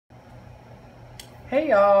Hey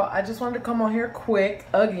y'all, I just wanted to come on here quick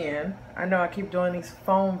again. I know I keep doing these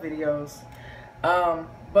phone videos,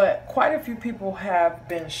 but quite a few people have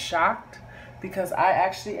been shocked because I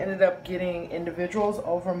actually ended up getting individuals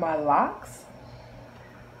over my locks,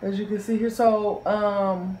 as you can see here. So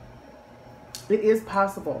it is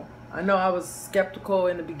possible. I know I was skeptical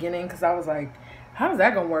in the beginning because I was like, how is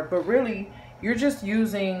that gonna work? But really, you're just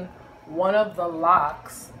using one of the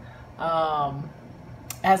locks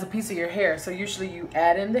as a piece of your hair. So usually you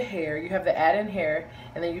add in the hair, you have the add in hair,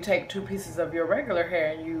 and then you take two pieces of your regular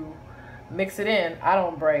hair and you mix it in. I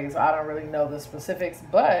don't braid, so I don't really know the specifics,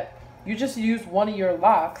 but you just use one of your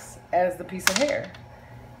locks as the piece of hair,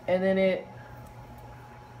 and then it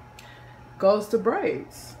goes to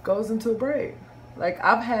braids, goes into a braid. Like,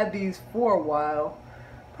 I've had these for a while,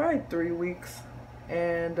 probably 3 weeks,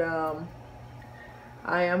 and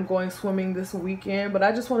I am going swimming this weekend, but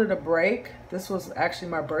I just wanted a break. This was actually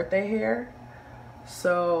my birthday hair.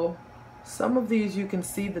 So some of these you can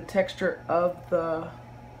see the texture of the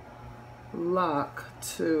lock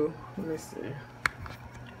too. Let me see.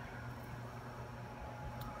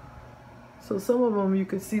 So some of them you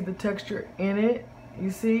can see the texture in it. You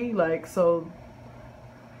see, like, so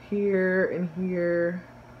here and here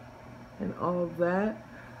and all of that.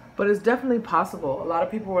 But it's definitely possible. A lot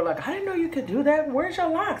of people were like, I didn't know you could do that. Where's your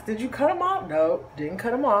locks? Did you cut them off? No, didn't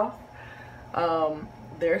cut them off.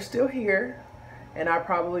 They're still here. And I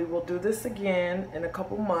probably will do this again in a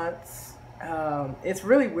couple months. It's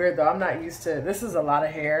really weird though. I'm not used to, this is a lot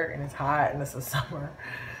of hair and it's hot and this is summer.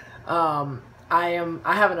 I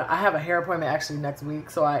have a hair appointment actually next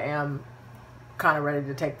week. So I am kind of ready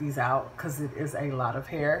to take these out because it is a lot of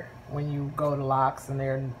hair when you go to locks,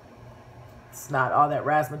 and it's not all that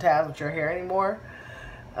razzmatazz with your hair anymore,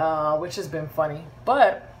 which has been funny.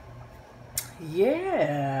 But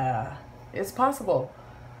yeah, it's possible.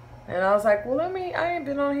 And I was like, well, I ain't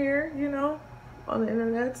been on here, you know, on the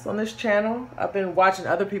internet, on this channel. I've been watching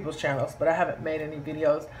other people's channels, but I haven't made any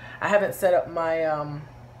videos. I haven't set up my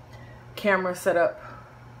camera setup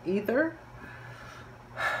either,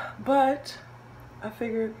 but I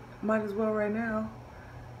figured might as well right now.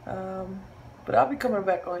 But I'll be coming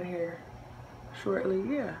back on here shortly.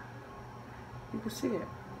 Yeah, you can see it.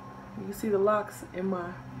 You can see the locks in my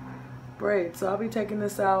braid. So I'll be taking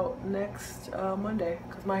this out next Monday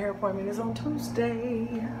because my hair appointment is on Tuesday,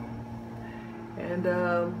 and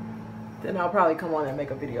then I'll probably come on and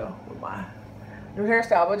make a video with my new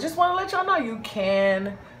hairstyle. But just want to let y'all know you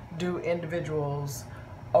can do individuals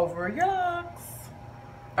over your locks.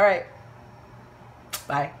 All right,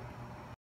 bye.